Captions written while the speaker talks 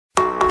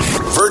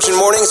Virgin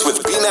Mornings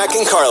with BMAC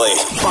and Carly.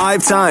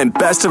 5-time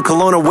Best of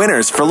Kelowna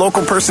winners for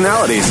local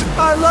personalities.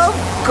 I love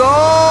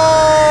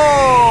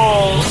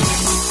gold.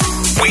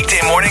 Weekday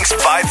mornings,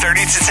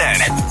 5:30 to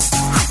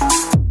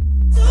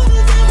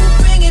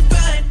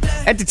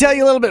 10. And to tell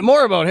you a little bit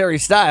more about Harry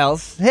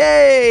Styles,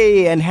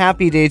 hey, and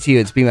happy day to you.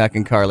 It's BMAC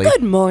and Carly.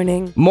 Good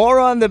morning. More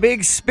on the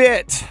big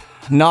spit.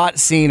 Not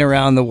seen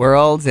around the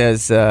world,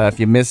 as if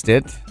you missed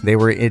it. They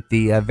were at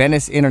the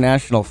Venice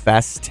International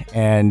Fest,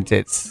 and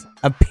it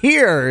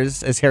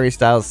appears, as Harry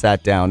Styles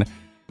sat down,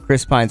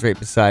 Chris Pine's right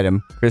beside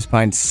him. Chris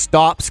Pine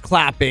stops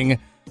clapping,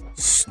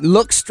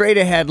 looks straight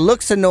ahead,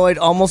 looks annoyed,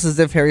 almost as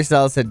if Harry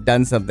Styles had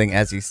done something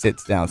as he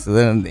sits down. So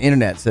then the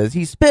internet says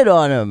he spit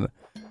on him.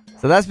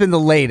 So that's been the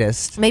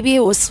latest. Maybe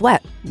it was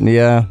sweat.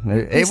 Yeah.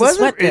 It's a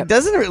sweat drip. It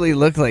doesn't really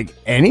look like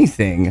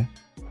anything.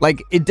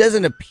 Like, it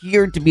doesn't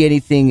appear to be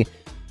anything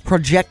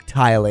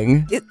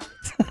projectiling.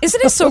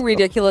 Isn't it so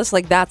ridiculous?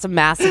 Like, that's a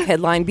massive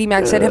headline.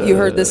 BMAC said, have you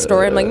heard this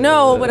story? I'm like,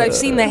 no, but I've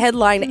seen the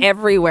headline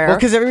everywhere. Well,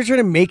 because everyone's trying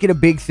to make it a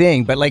big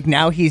thing. But, like,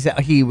 now he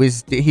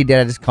did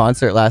at his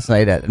concert last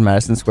night at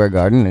Madison Square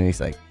Garden, and he's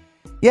like,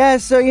 yeah,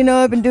 so,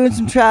 I've been doing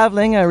some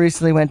traveling. I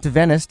recently went to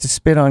Venice to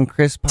spit on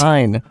Chris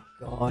Pine.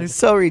 God. It's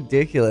so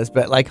ridiculous.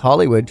 But, like,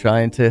 Hollywood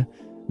trying to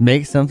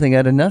make something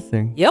out of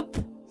nothing. Yep.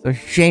 So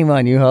shame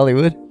on you,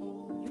 Hollywood.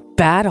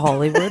 Bad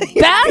Hollywood.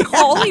 Bad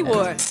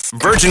Hollywood.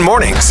 Virgin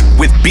Mornings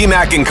with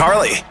BMAC and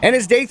Carly. And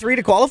it's day 3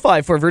 to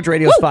qualify for Virgin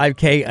Radio's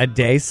 5K a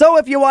day. So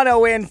if you want to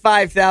win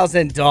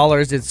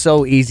 $5,000, it's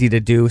so easy to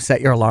do.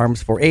 Set your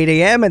alarms for 8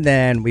 a.m. and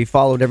then we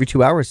followed every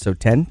 2 hours. So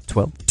 10,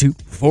 12, 2,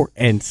 4,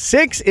 and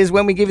 6 is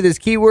when we give you these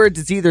keywords.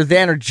 It's either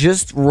then or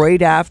just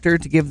right after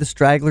to give the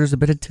stragglers a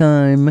bit of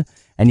time.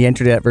 And you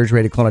entered it at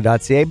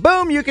virginradiokelowna.ca.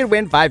 Boom, you can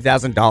win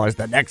 $5,000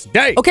 the next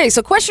day. Okay,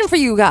 so question for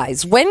you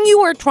guys. When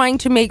you are trying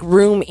to make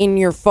room in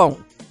your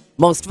phone,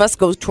 most of us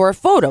go to our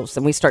photos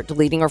and we start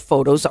deleting our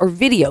photos or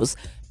videos.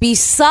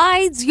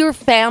 Besides your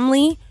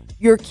family,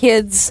 your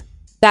kids,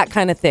 that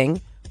kind of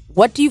thing,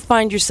 what do you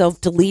find yourself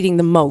deleting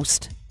the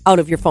most out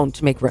of your phone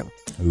to make room?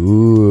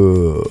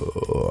 Ooh.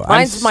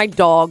 Mine's my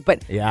dog,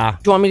 but yeah.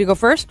 Do you want me to go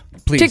first?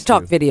 Please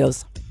TikTok do.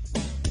 videos.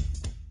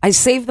 I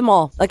save them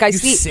all. Like I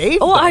save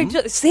them? I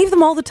just save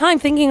them all the time,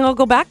 thinking I'll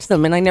go back to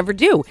them, and I never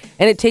do.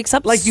 And it takes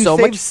up Like you so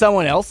save much.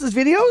 someone else's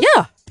videos?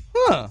 Yeah,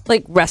 Huh.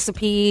 like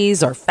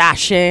recipes or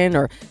fashion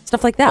or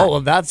stuff like that. Oh, well,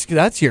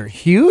 that's your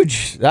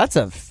huge. That's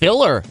a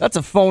filler. That's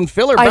a phone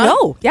filler. I But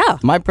know. Yeah.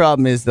 My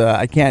problem is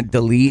I can't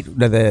delete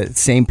the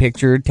same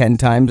picture 10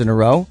 times in a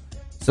row.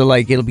 So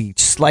like it'll be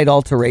slight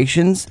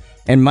alterations,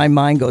 and my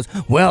mind goes,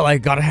 well, I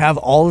got to have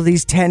all of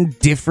these 10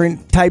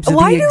 different types of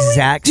Why the do we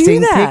exact do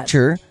same that?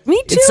 picture. Me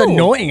too. It's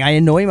annoying. I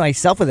annoy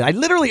myself with it. I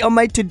literally on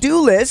my to-do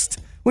list,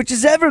 which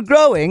is ever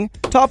growing,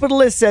 top of the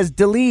list says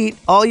delete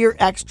all your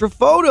extra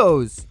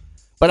photos.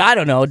 But I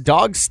don't know,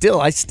 dogs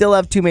I still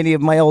have too many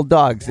of my old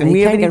dogs, and You we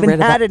can't haven't get even rid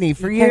of had that. any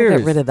for You years.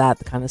 Can't get rid of that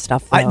kind of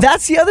stuff. though.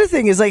 That's the other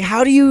thing is like,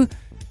 how do you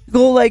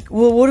go like,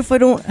 well, what if I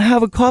don't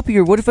have a copy,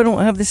 or what if I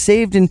don't have this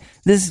saved and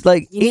this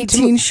like You need to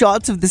 18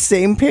 shots of the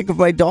same pic of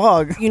my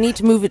dog? You need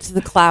to move it to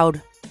the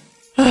cloud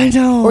I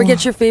know. or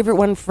get your favorite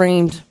one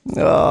framed.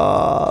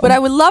 But I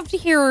would love to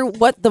hear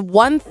what the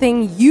one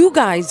thing you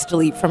guys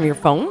delete from your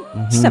phone.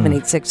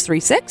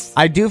 78636.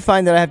 I do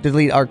find that I have to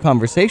delete our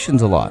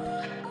conversations a lot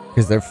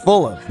because they're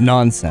full of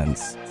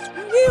nonsense.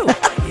 You.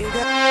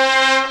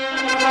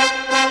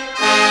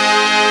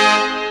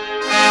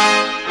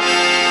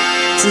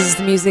 This is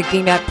the music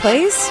BMAC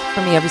plays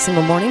for me every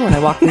single morning when I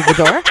walk through the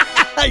door.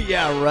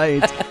 Yeah,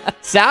 right.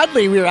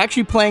 Sadly, we are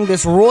actually playing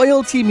this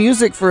royalty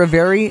music for a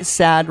very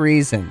sad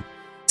reason.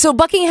 So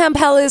Buckingham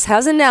Palace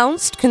has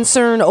announced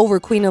concern over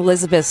Queen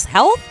Elizabeth's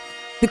health.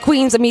 The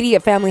Queen's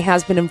immediate family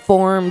has been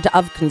informed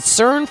of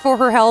concern for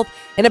her health,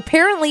 and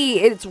apparently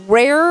it's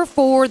rare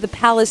for the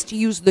palace to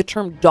use the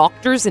term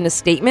doctors in a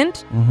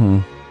statement.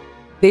 Mm-hmm.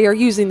 They are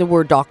using the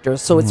word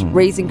doctors, so it's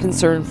raising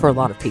concern for a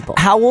lot of people.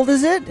 How old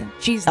is it?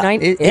 She's Sorry,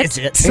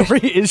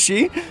 is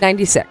she?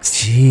 96.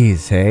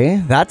 Jeez,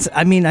 hey?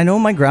 I know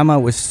my grandma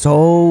was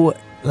so,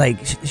 like,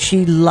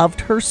 she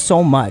loved her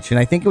so much, and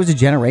I think it was a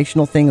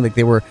generational thing, like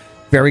they were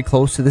very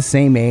close to the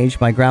same age.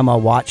 My grandma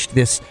watched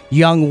this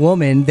young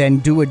woman then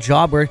do a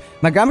job where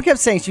my grandma kept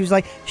saying, she was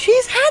like,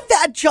 she's had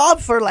that job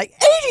for like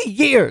 80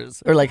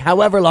 years, or like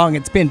however long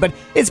it's been, but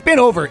it's been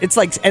it's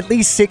like at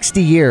least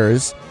 60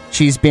 years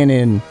she's been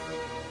in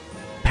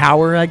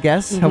power, I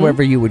guess,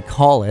 however you would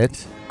call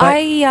it. But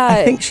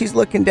I think she's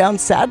looking down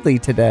sadly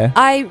today.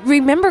 I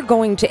remember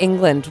going to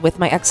England with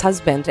my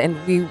ex-husband, and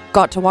we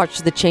got to watch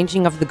the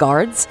changing of the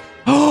guards.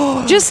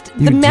 Just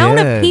the amount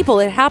of people,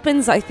 it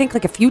happens, I think,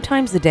 like a few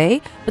times a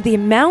day, but the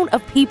amount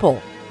of people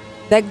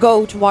that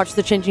go to watch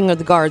the changing of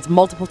the guards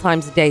multiple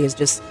times a day is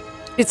just,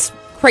 it's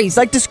crazy.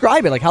 Like,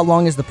 describe it. Like, how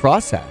long is the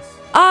process?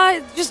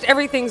 Just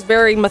everything's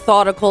very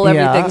methodical.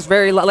 Yeah. Everything's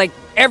very, like,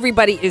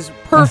 everybody is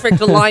perfect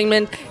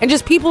alignment, and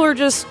just people are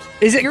just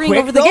Is it hearing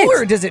quick, over the though, gates.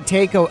 or does it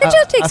take It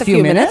just takes a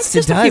few minutes.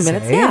 Just It a few does,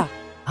 minutes, eh?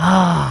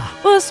 yeah.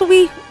 Well, so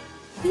we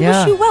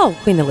Yeah. wish you well,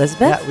 Queen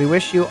Elizabeth. Yeah, we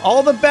wish you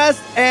all the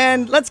best,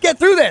 and let's get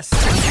through this.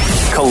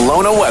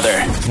 Kelowna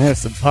weather. There's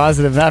some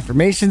positive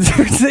affirmations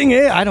or thing.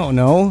 I don't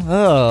know.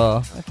 Oh,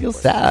 I feel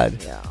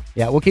sad.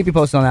 Yeah, we'll keep you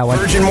posted on that one.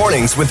 Virgin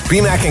Mornings with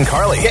BMAC and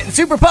Carly. Getting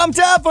super pumped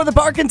up for the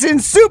Parkinson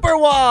Super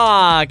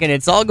Walk, and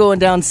it's all going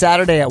down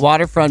Saturday at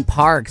Waterfront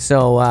Park,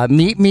 so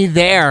meet me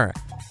there.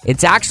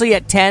 It's actually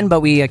at 10, but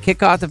we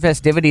kick off the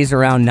festivities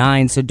around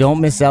 9, so don't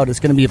miss out. It's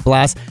going to be a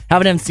blast.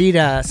 Haven't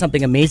emceed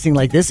something amazing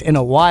like this in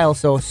a while,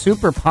 so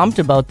super pumped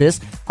about this.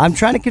 I'm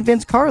trying to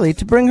convince Carly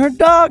to bring her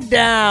dog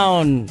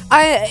down.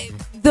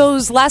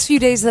 Those last few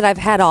days that I've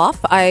had off,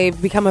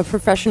 I've become a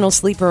professional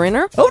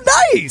sleeper-inner. Oh,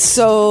 nice!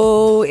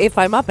 So if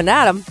I'm up and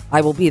at 'em,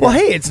 I will be there. Well,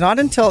 hey,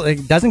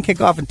 it doesn't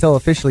kick off until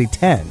officially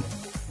 10.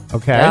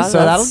 Okay, Yeah, so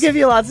that'll give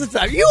you lots of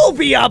time. You'll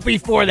be up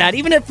before that,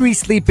 even if we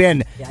sleep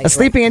in. Yeah,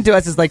 Sleeping into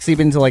us is like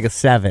sleeping into like a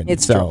 7.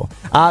 It's true.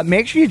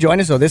 Make sure you join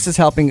us, though. This is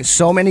helping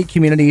so many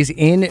communities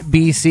in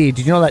BC.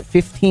 Did you know that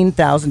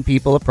 15,000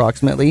 people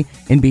approximately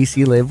in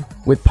BC live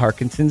with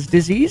Parkinson's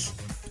disease?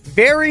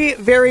 Very,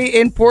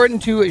 very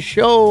important to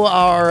show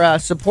our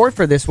support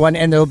for this one,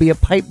 and there'll be a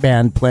pipe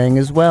band playing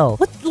as well.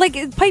 What, like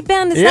a pipe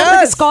band? Is that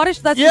like a Scottish?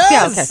 That's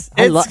yes.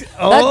 Okay.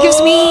 That gives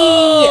me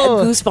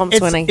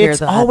goosebumps when I hear that.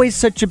 It's always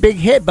such a big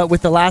hit, but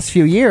with the last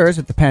few years,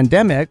 with the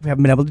pandemic, we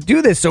haven't been able to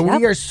do this. So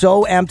we are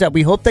so amped up.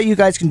 We hope that you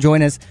guys can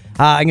join us.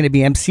 I'm going to be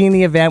emceeing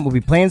the event. We'll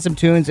be playing some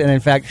tunes, and in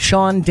fact,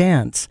 Sean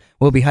Dance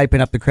will be hyping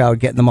up the crowd,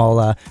 getting them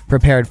all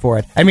prepared for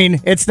it. I mean,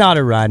 it's not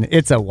a run,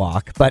 it's a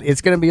walk, but it's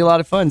going to be a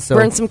lot of fun. So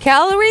burn some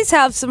calories,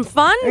 have some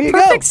fun.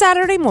 Perfect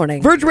Saturday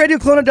morning.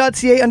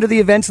 VirginRadioKelowna.ca under the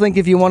events link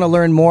if you want to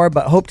learn more,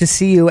 but hope to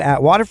see you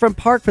at Waterfront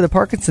Park for the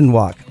Parkinson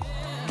Walk.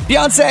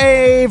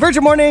 Beyonce,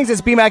 Virgin Mornings,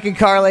 it's BMAC and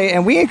Carly,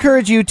 and we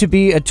encourage you to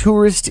be a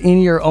tourist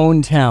in your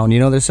own town. You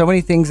know, there's so many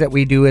things that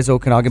we do as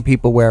Okanagan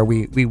people where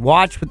we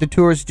watch what the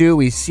tourists do,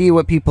 we see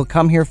what people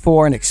come here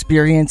for and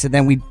experience, and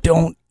then we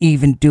don't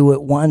even do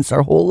it once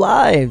our whole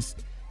lives.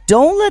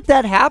 Don't let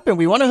that happen.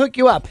 We want to hook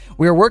you up.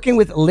 We're working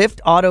with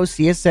Lift Auto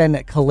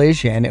CSN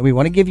Collision, and we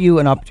want to give you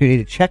an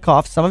opportunity to check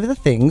off some of the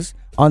things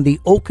on the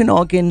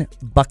Okanagan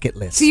bucket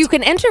list. So you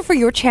can enter for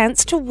your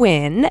chance to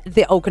win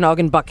the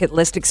Okanagan bucket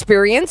list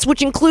experience,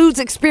 which includes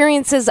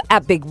experiences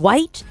at Big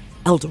White,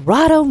 El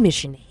Dorado,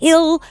 Mission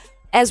Hill,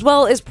 as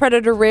well as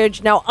Predator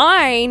Ridge. Now,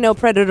 I know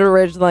Predator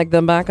Ridge like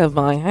the back of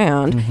my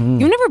hand.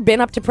 You've never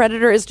been up to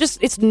Predator.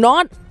 It's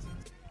not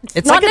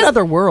like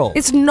another world.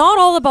 It's not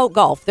all about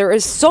golf. There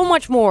is so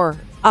much more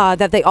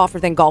that they offer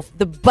than golf.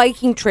 The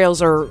biking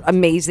trails are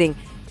amazing.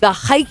 The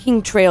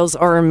hiking trails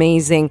are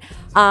amazing.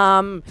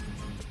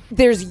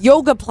 There's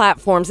yoga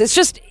platforms. It's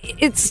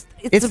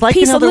like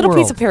a little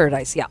piece of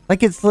paradise. Yeah.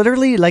 Like it's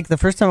literally like the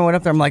first time I went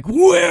up there, I'm like,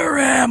 where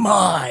am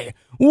I?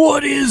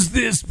 What is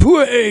this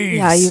place?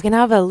 Yeah, you can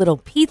have a little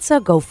pizza,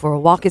 go for a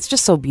walk. It's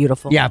just so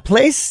beautiful. Yeah,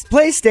 play,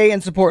 stay,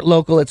 and support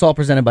local. It's all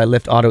presented by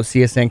Lift Auto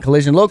CSN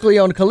Collision. Locally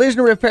owned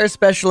collision repair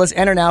specialists.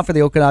 Enter now for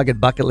the Okanagan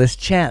bucket list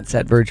chance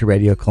at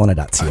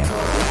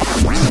VirginRadioKelowna.ca.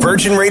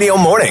 Virgin Radio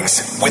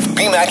Mornings with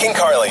BMAC and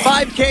Carly.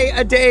 5K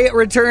a day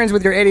returns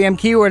with your 8 a.m.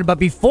 keyword. But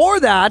before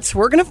that,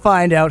 we're going to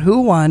find out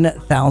who won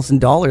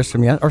 $1,000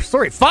 from you. Or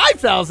sorry,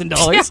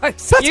 $5,000. Yeah,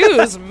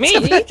 excuse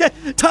me.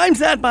 Times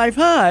that by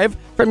 5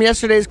 from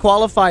yesterday's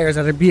qualifiers.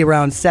 That'd be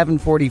around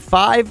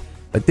 7:45.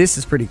 But this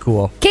is pretty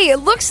cool. Okay, it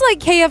looks like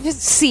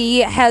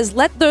KFC has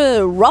let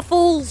the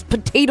Ruffles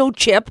potato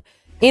chip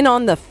in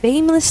on the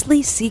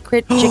famously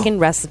secret chicken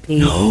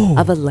recipe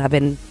of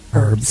 11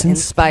 herbs and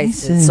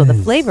spices. So the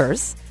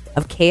flavors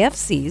of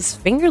KFC's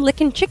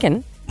finger-licking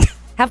chicken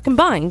have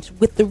combined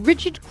with the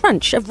rigid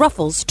crunch of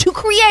Ruffles to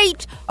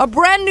create a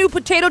brand new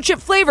potato chip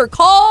flavor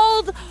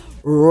called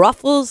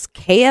Ruffles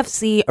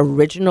KFC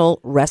Original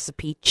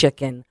Recipe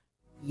Chicken.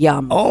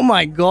 Yum. Oh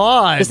my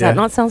God. Does that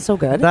not sound so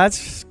good?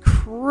 That's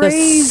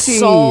crazy. The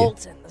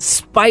salt and the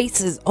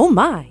spices. Oh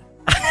my.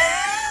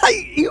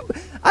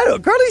 I don't know.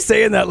 Carly's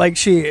saying that like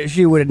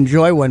she would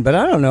enjoy one, but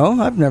I don't know.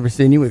 I've never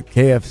seen you with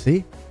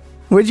KFC.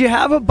 Would you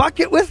have a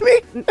bucket with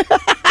me?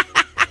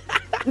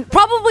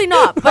 Probably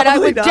not, but I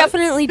would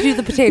definitely do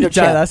the potato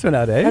chip. That's one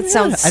out, eh? That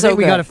sounds so I think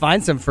we good. got to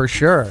find some for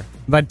sure.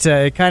 But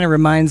it kind of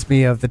reminds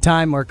me of the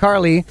time where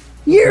Carly,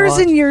 years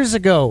and years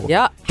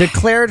ago,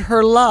 declared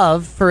her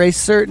love for a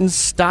certain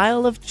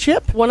style of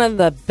chip. One of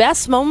the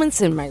best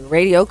moments in my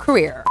radio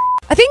career.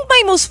 I think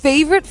my most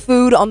favorite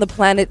food on the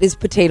planet is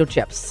potato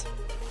chips.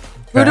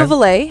 Fruit of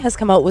Valais has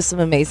come out with some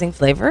amazing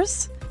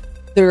flavors.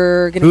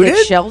 They're going to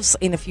hit shelves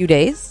in a few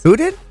days. Who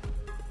did?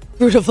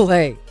 Fruit of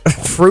Valais.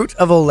 Fruit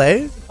of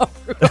Olay? Oh,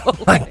 Fruit of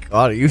Oh my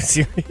God, are you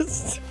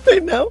serious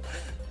right now?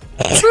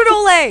 Fruit of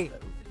Olay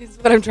is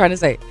what I'm trying to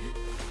say.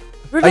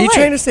 Are you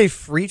trying to say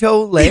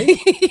Frito-Lay?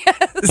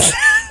 Yes.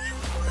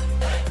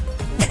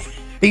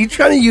 Are you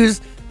trying to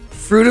use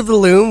Fruit of the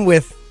Loom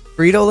with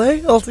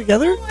Frito-Lay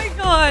altogether? Oh my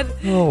God.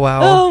 Oh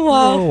wow. Oh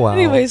wow. Oh, wow.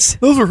 Anyways.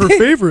 Those are her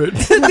favorite.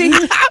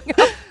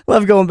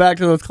 Love going back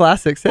to those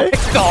classics, eh?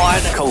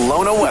 God.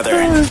 Kelowna weather.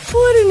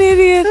 What an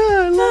idiot.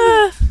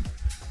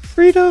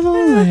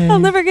 Frito-Lay. I'll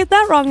never get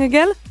that wrong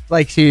again.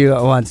 Like she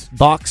wants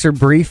boxer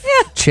brief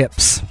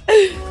chips.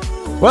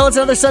 Well, it's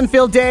another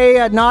sun-filled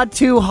day, not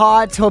too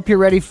hot. Hope you're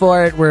ready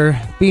for it. We're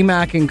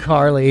B-Mac and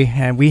Carly,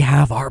 and we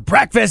have our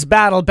breakfast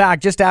battle back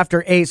just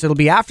after 8. So it'll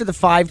be after the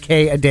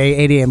 5K a day,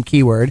 8 a.m.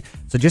 keyword.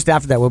 So just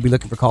after that, we'll be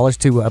looking for callers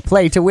to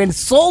play to win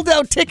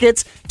sold-out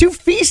tickets to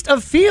Feast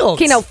of Fields.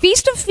 Okay, now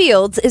Feast of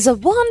Fields is a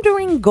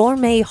wandering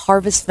gourmet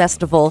harvest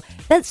festival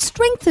that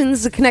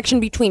strengthens the connection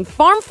between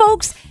farm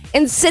folks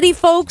and city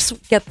folks.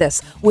 Get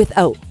this, with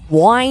a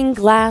wine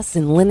glass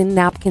and linen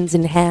napkins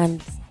in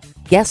hand.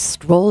 Guests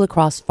stroll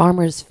across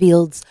farmers'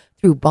 fields,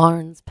 through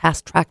barns,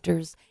 past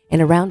tractors,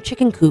 and around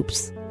chicken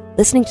coops,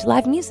 listening to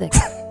live music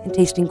and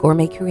tasting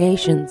gourmet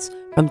creations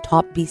from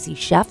top BC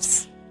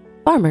chefs,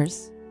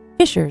 farmers,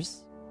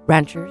 fishers,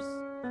 ranchers,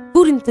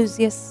 food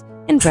enthusiasts,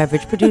 and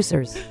beverage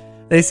producers.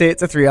 They say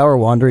it's a 3-hour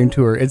wandering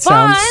tour. It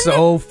sounds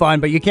so fun,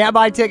 but you can't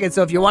buy tickets.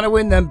 So if you want to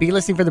win them, be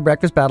listening for the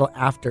breakfast battle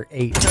after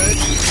 8.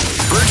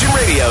 Virgin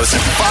Radio's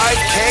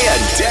 5K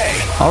a day.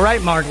 All right,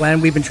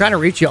 Markland, we've been trying to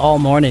reach you all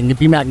morning.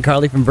 B-Mac and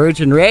Carly from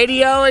Virgin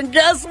Radio, and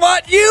guess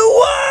what?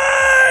 You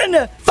won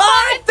 $5,000!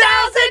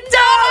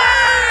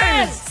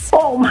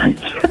 Oh my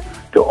God.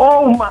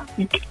 Oh my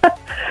God.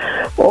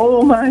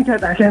 Oh my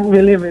God. I can't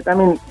believe it. I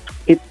mean,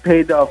 it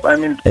paid off. I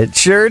mean, It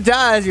sure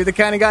does. You're the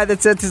kind of guy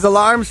that sets his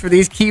alarms for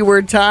these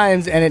keyword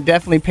times, and it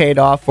definitely paid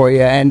off for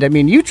you. And I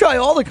mean, you try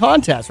all the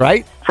contests,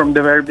 right? from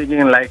the very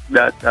beginning, like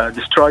that,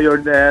 Destroy Your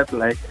Death,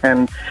 and I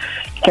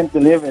can't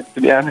believe it,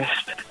 to be honest.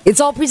 It's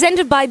all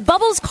presented by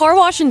Bubbles Car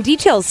Wash and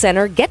Detail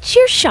Center. Get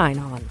your shine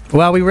on.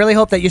 Well, we really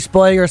hope that you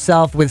spoil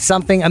yourself with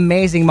something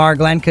amazing,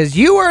 Marglenn, because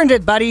you earned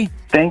it, buddy.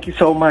 Thank you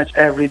so much.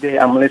 Every day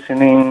I'm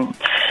listening.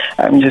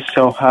 I'm just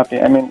so happy.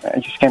 I mean, I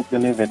just can't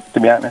believe it, to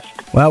be honest.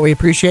 Well, we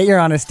appreciate your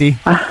honesty.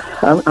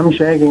 I'm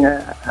shaking.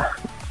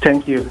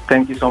 Thank you.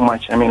 Thank you so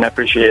much. I mean, I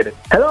appreciate it.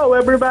 Hello,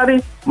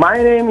 everybody. My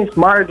name is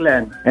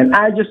Marglenn, and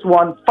I just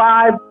won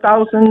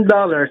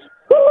 $5,000.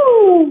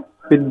 Woo!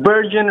 With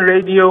Virgin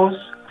Radio's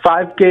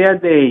 5K a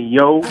day,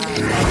 yo.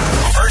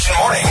 Virgin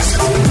Mornings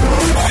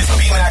with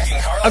B-Mac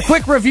and Carly. A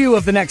quick review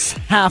of the next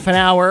half an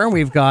hour.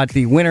 We've got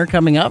the winner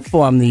coming up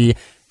from the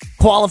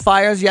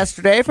qualifiers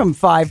yesterday from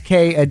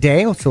 5K a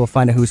day. So we'll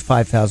find out who's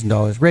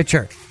 $5,000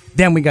 richer.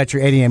 Then we got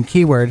your 8 a.m.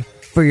 keyword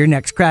for your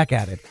next crack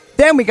at it.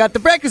 Then we got the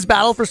breakfast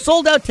battle for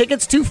sold-out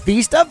tickets to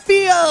Feast of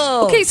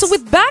Fields. Okay, so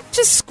with back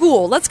to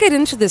school, let's get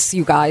into this,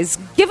 you guys.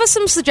 Give us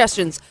some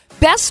suggestions.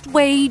 Best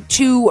way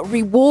to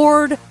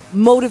reward,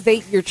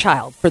 motivate your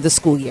child for the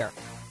school year.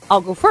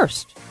 I'll go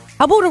first.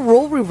 How about a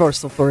role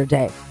reversal for a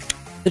day?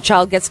 The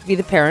child gets to be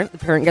the parent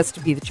gets to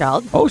be the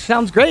child. Oh,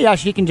 sounds great. Yeah,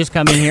 she can just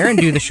come in here and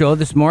do the show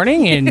this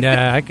morning, and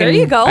I can, There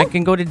you go. I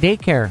can go to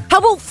daycare. How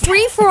about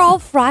free-for-all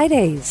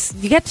Fridays?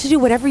 You get to do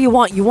whatever you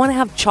want. You want to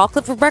have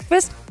chocolate for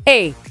breakfast?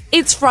 Hey,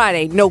 it's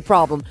Friday, no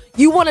problem.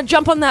 You want to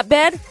jump on that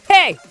bed?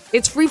 Hey,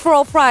 it's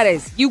free-for-all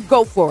Fridays. You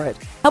go for it.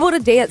 How about a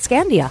day at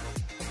Scandia?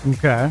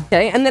 Okay.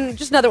 Okay, and then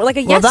just another, like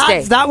a Well, yes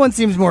day. that one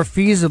seems more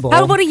feasible.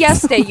 How about a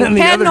yes day? You than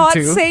the other cannot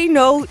two. say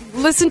no.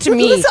 Listen to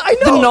me, Listen, I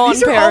know. the non-parent.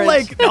 These are all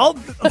like, no.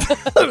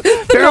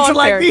 Parents are like,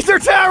 non-parent. these are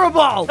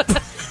terrible.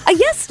 A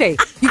yes day.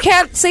 You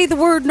can't say the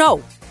word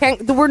no.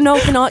 The word no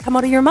cannot come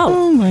out of your mouth.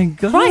 Oh, my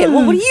God. Try it.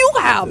 Well, what do you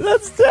have?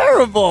 That's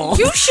terrible.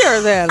 You share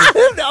then.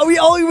 All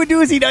we would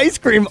do is eat ice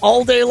cream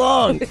all day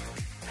long.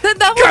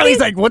 That would Carly's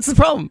be, like, what's the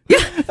problem?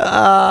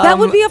 that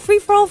would be a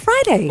free-for-all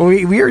Friday.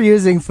 We are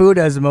using food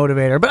as a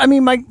motivator. But, I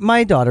mean,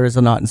 my daughter is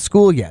not in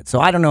school yet, so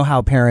I don't know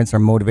how parents are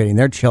motivating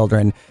their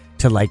children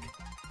to, like,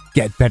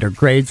 get better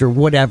grades or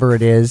whatever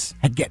it is,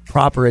 and get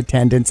proper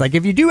attendance. Like,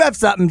 if you do have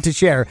something to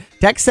share,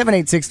 text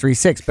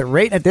 78636. But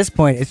right at this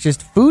point, it's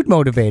just food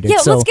motivated. Yeah,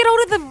 so let's get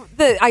out of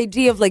the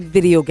idea of, like,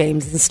 video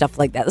games and stuff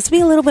like that. Let's be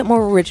a little bit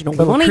more original. We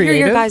Little want to hear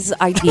your creative? guys'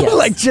 ideas.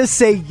 like, just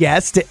say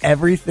yes to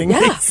everything they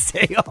Yeah.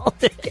 say all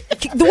day.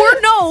 The word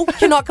no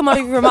cannot come out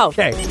of your mouth.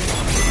 Okay.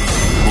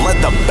 Let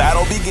the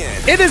battle begin.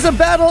 It is a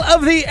battle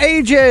of the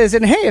ages.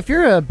 And hey, if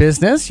you're a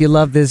business, you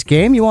love this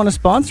game, you want to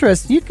sponsor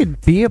us, you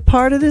could be a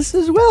part of this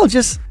as well.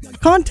 Just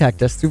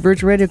contact us through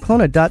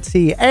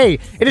virginradioclona.ca.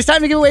 It is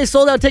time to give away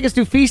sold-out tickets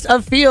to Feast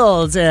of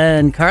Fields.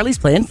 And Carly's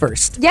playing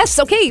first. Yes,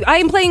 okay. I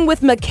am playing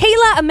with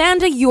Michaela.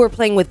 Amanda, you are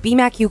playing with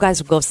BMAC. You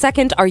guys will go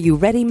second. Are you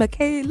ready,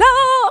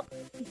 Michaela?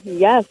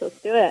 Yes,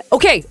 let's do it.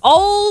 Okay,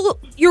 all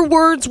your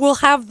words will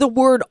have the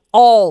word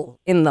all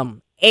in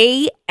them.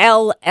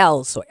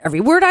 A-L-L. So every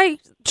word I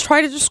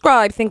try to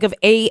describe, think of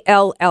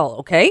A-L-L,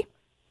 okay?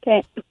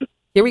 Okay.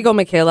 Here we go,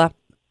 Michaela.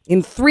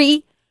 In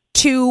 3,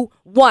 2,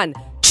 1.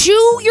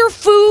 Chew your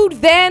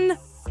food, then...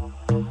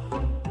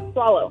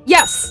 Swallow.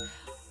 Yes.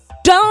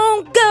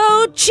 Don't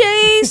go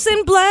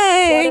chasing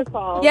blank.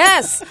 Waterfall.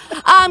 Yes.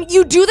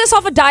 You do this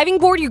off a diving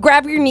board. You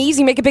grab your knees.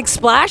 You make a big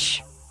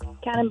splash.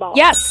 Cannonball.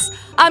 Yes.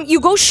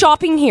 You go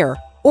shopping here.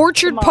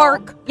 Orchard Mall.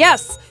 Park.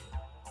 Yes.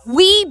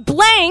 We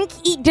blank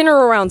eat dinner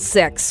around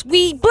 6.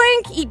 We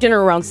blank eat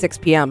dinner around 6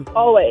 p.m.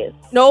 Always.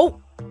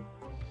 No.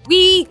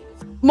 We,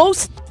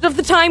 most of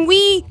the time,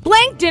 we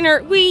blank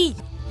dinner. We...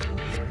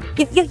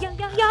 Dang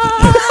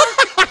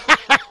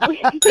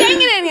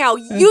it anyhow.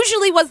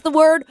 Usually was the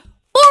word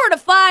 4 to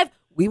 5.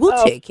 We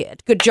will take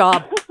it. Good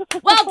job.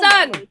 Well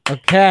done.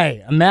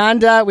 Okay,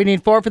 Amanda, we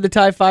need 4 for the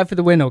tie, 5 for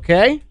the win,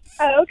 okay?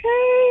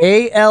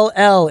 Okay.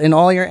 ALL in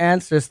all your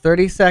answers.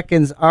 30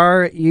 seconds.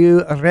 Are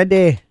you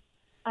ready?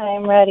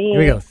 I'm ready. Here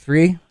we go.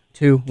 3,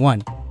 2,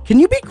 1. Can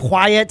you be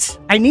quiet?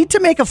 I need to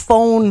make a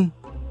phone.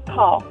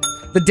 Call.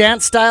 The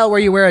dance style where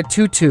you wear a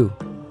tutu.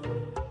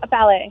 A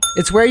ballet.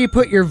 It's where you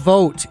put your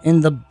vote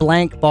in the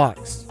blank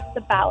box.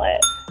 The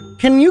ballot.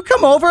 Can you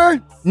come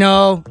over?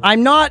 No,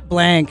 I'm not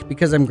blank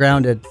because I'm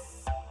grounded.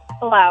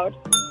 Allowed.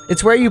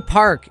 It's where you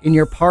park in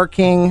your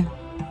parking.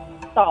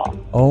 Stall.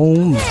 Oh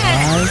my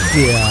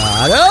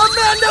God.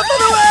 Amanda for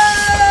the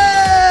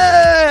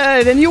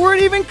win! And you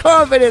weren't even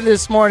confident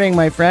this morning,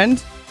 my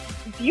friend.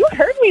 You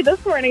heard me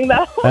this morning,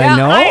 though. I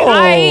know.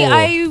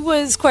 I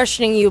was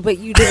questioning you, but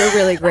you did a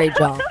really great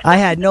job. I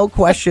had no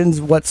questions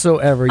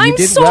whatsoever. You I'm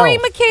did sorry,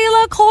 well.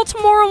 Michaela. Call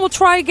tomorrow and we'll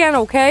try again,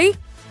 okay?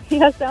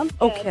 Yeah, sounds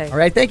good. Okay. All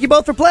right, thank you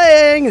both for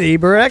playing the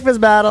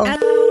Breakfast Battle.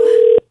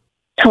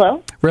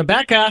 Hello?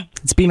 Rebecca,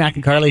 it's B-Mac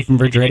and Carly from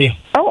Virgin Radio.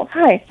 Oh,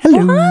 hi.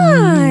 Hello.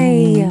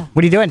 Hi.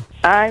 What are you doing?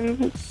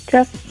 I'm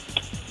just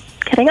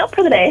getting up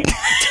for the day.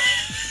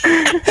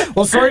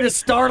 Well, sorry to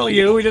startle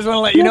you. We just want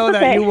to let you know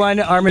that you won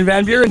Armin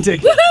van Buren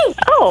tickets.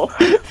 Oh,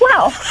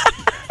 wow.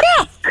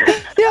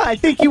 Yeah, I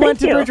think you went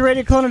to Thank you.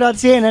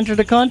 virginradio.ca and entered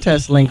a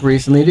contest link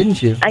recently,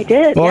 didn't you? I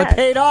did, Well, yes. it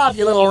paid off,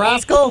 you little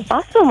rascal.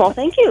 Awesome. Well,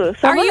 thank you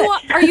so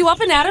much. Are you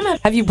up and at 'em?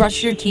 Have you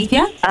brushed your teeth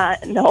yet?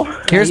 No.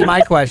 Here's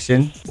my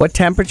question. What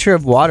temperature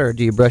of water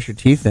do you brush your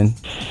teeth in?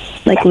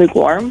 Like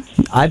lukewarm?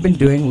 I've been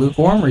doing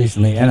lukewarm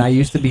recently, and I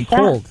used to be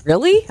cold.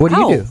 Really? What do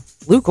you How? do?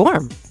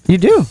 Lukewarm. You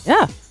do?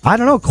 Yeah. I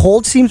don't know.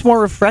 Cold seems more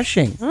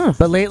refreshing.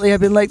 But lately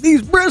I've been like,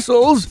 these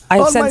bristles. I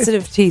have on my-"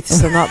 sensitive teeth,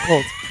 so not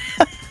cold.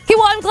 Okay,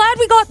 well, I'm glad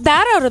we got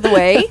that out of the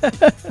way.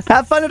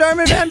 Have fun at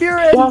Armin van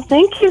Buren. Well,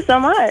 thank you so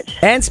much.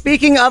 And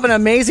speaking of an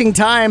amazing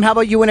time, how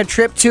about you win a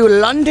trip to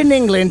London,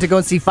 England to go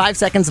and see 5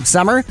 Seconds of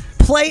Summer?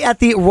 Play at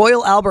the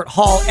Royal Albert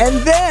Hall, and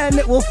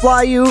then we'll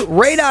fly you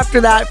right after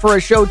that for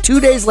a show 2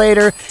 days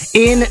later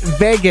in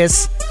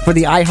Vegas for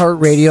the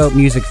iHeartRadio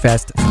Music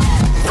Fest.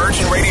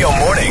 Virgin Radio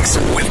Mornings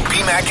with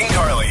B-Mac and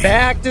Carly.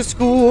 Back to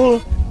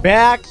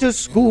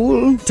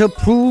school to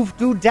prove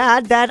to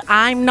Dad that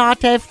I'm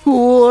not a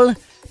fool.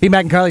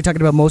 B-Mac and Carly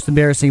talking about most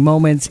embarrassing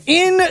moments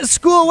in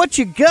school. What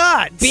you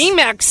got?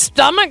 B-Mac's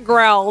stomach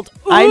growled.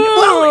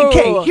 Well,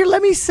 okay, here,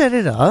 let me set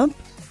it up.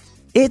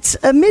 It's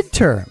a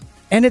midterm,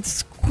 and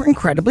it's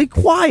incredibly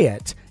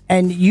quiet.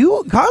 And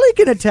you, Carly,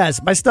 can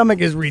attest, my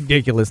stomach is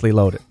ridiculously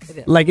loaded.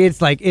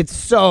 It's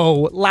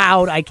so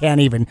loud, I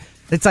can't even.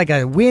 It's like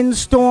a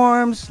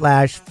windstorm /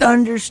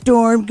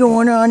 thunderstorm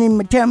going on in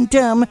my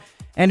tum-tum.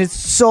 And it's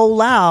so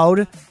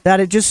loud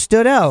that it just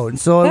stood out. And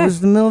so it was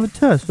the middle of a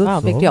test.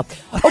 Wow, big deal.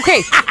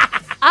 Okay.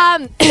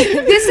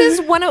 This is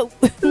one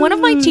of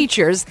my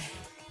teachers.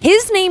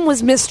 His name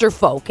was Mr.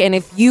 Folk. And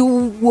if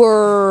you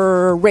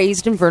were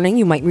raised in Vernon,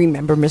 you might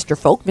remember Mr.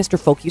 Folk. Mr.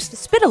 Folk used to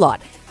spit a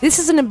lot. This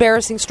is an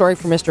embarrassing story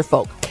for Mr.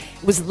 Folk.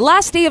 It was the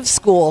last day of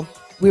school.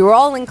 We were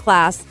all in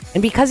class.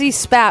 And because he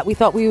spat, we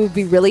thought we would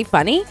be really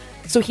funny.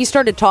 So he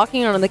started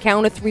talking, and on the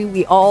count of 3,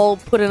 we all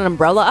put an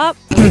umbrella up.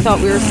 And we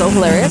thought we were so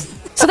hilarious.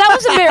 So that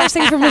was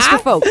embarrassing for Mr.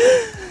 Folk.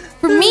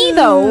 For me,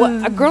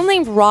 though, a girl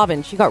named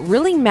Robin, she got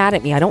really mad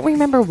at me. I don't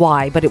remember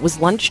why, but it was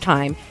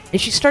lunchtime. And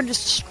she started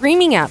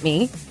screaming at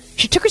me.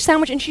 She took her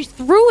sandwich and she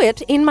threw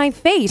it in my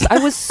face. I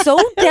was so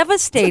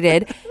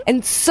devastated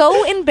and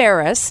so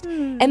embarrassed.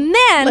 And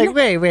then... Like,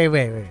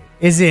 wait.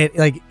 Is it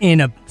like in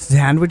a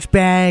sandwich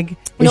bag?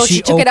 No,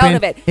 she took it out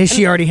of it. Has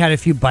she already had a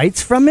few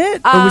bites from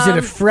it? Or was it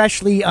a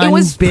freshly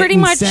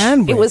unbitten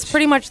sandwich? It was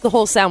pretty much the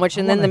whole sandwich,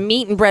 and then the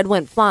meat and bread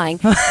went flying.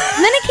 And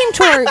then it came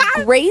to our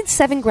grade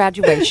 7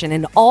 graduation,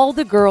 and all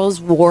the girls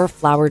wore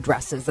flower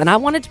dresses. And I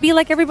wanted to be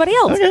like everybody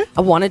else. Okay.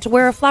 I wanted to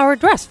wear a flower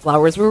dress.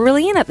 Flowers were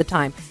really in at the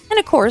time. And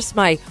of course,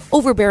 my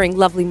overbearing,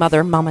 lovely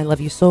mother, Mom, I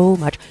love you so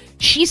much.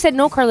 She said,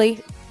 no,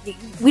 Carly,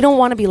 we don't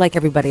want to be like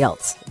everybody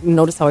else.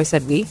 Notice how I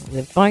said we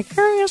lived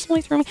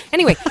vicariously through me.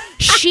 Anyway,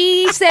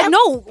 she said,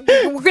 no,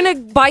 we're going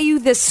to buy you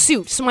this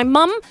suit. So my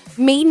mom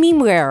made me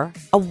wear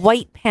a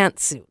white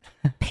pantsuit.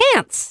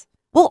 Pants.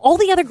 Well, all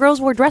the other girls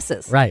wore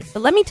dresses. Right.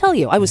 But let me tell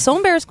you, I was so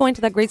embarrassed going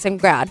to that grade 7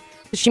 grad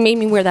because she made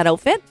me wear that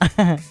outfit.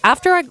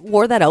 After I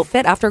wore that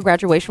outfit, after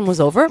graduation was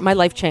over, my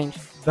life changed.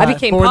 I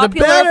became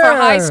popular for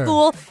high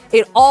school.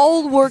 It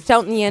all worked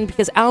out in the end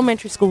because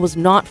elementary school was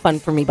not fun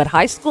for me, but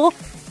high school,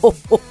 it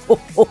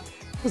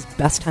was the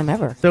best time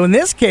ever. So in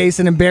this case,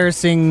 an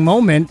embarrassing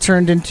moment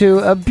turned into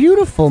a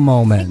beautiful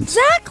moment.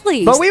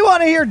 Exactly. But we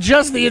want to hear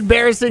just the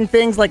embarrassing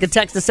things, like a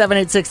text to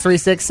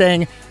 78636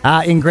 saying,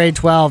 in grade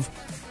 12,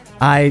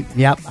 I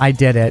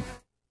did it.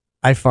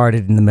 I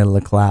farted in the middle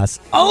of class.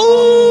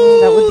 Oh,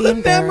 that would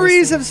be the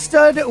memories have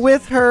stood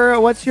with her.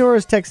 What's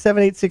yours? Text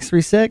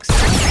 78636.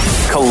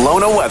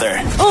 Kelowna weather.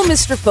 Oh,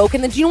 Mr. Folk.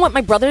 And then do you know what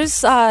my brother's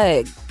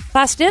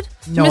class did?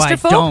 No, Mr. I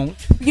Folk?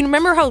 don't. You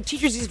remember how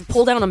teachers used to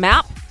pull down a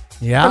map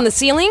Yeah. from the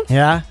ceiling?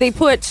 Yeah. They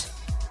put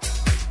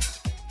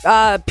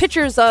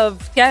pictures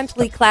of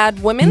scantily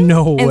clad women.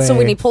 No And so way.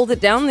 when he pulled it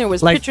down, there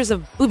was Like- pictures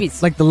of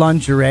boobies. Like the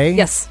lingerie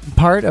Yes.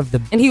 part of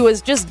the... And he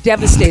was just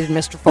devastated,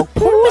 Mr. Folk.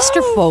 Poor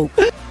Mr. Folk.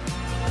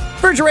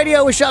 Virgin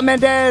Radio with Shawn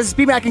Mendes,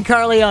 B-Mac and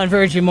Carly on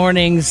Virgin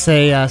Mornings.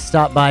 They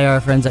stopped by our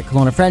friends at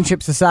Kelowna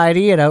Friendship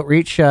Society at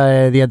Outreach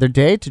the other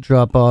day to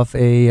drop off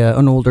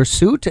an older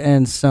suit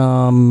and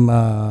some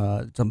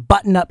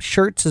button-up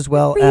shirts as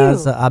well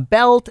as a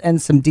belt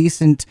and some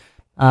decent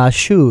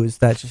shoes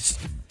that just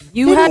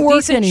You didn't had work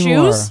decent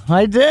anymore. shoes?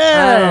 I did.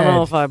 I don't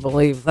know if I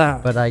believe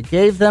that. But I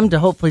gave them to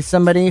hopefully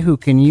somebody who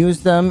can use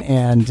them,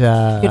 and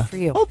Good for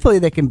you. hopefully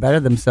they can better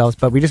themselves.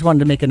 But we just wanted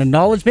to make an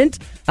acknowledgement.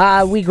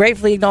 We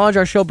gratefully acknowledge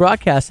our show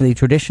broadcast in the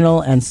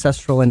traditional,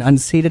 ancestral, and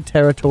unceded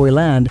territory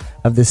land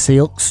of the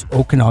Syilx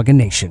Okanagan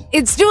Nation.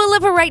 It's Dua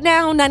Lipa right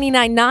now,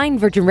 99.9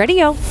 Virgin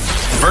Radio.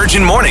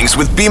 Virgin Mornings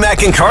with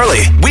BMAC and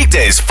Carly.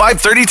 Weekdays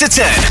 5:30 to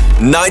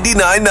 10.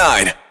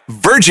 99.9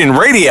 Virgin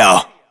Radio.